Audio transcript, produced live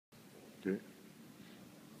Okay.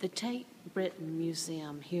 The Tate Britain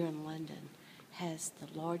Museum here in London has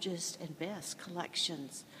the largest and best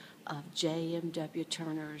collections of J.M.W.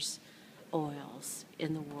 Turner's oils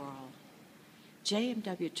in the world.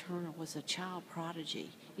 J.M.W. Turner was a child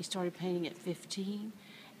prodigy. He started painting at 15,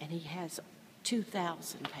 and he has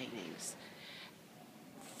 2,000 paintings.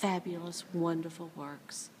 Fabulous, wonderful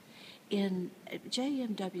works.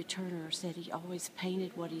 J.M.W. Turner said he always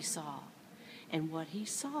painted what he saw, and what he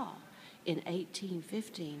saw in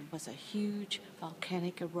 1815 was a huge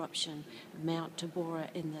volcanic eruption, Mount Tabora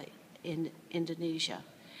in Indonesia.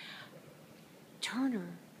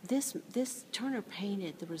 Turner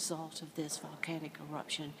painted the result of this volcanic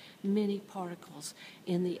eruption, many particles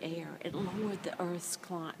in the air. It lowered the Earth's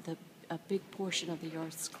a big portion of the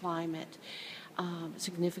Earth's climate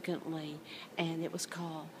significantly, and it was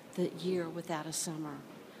called the year without a summer.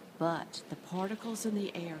 But the particles in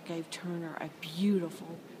the air gave Turner a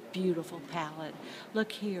beautiful, beautiful palette.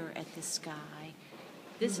 Look here at the sky.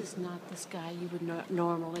 This is not the sky you would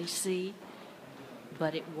normally see,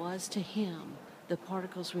 but it was to him. The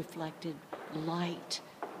particles reflected light,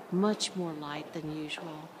 much more light than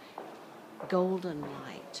usual, golden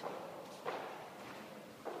light.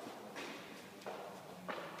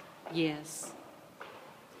 Yes,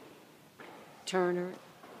 Turner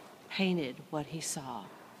painted what he saw.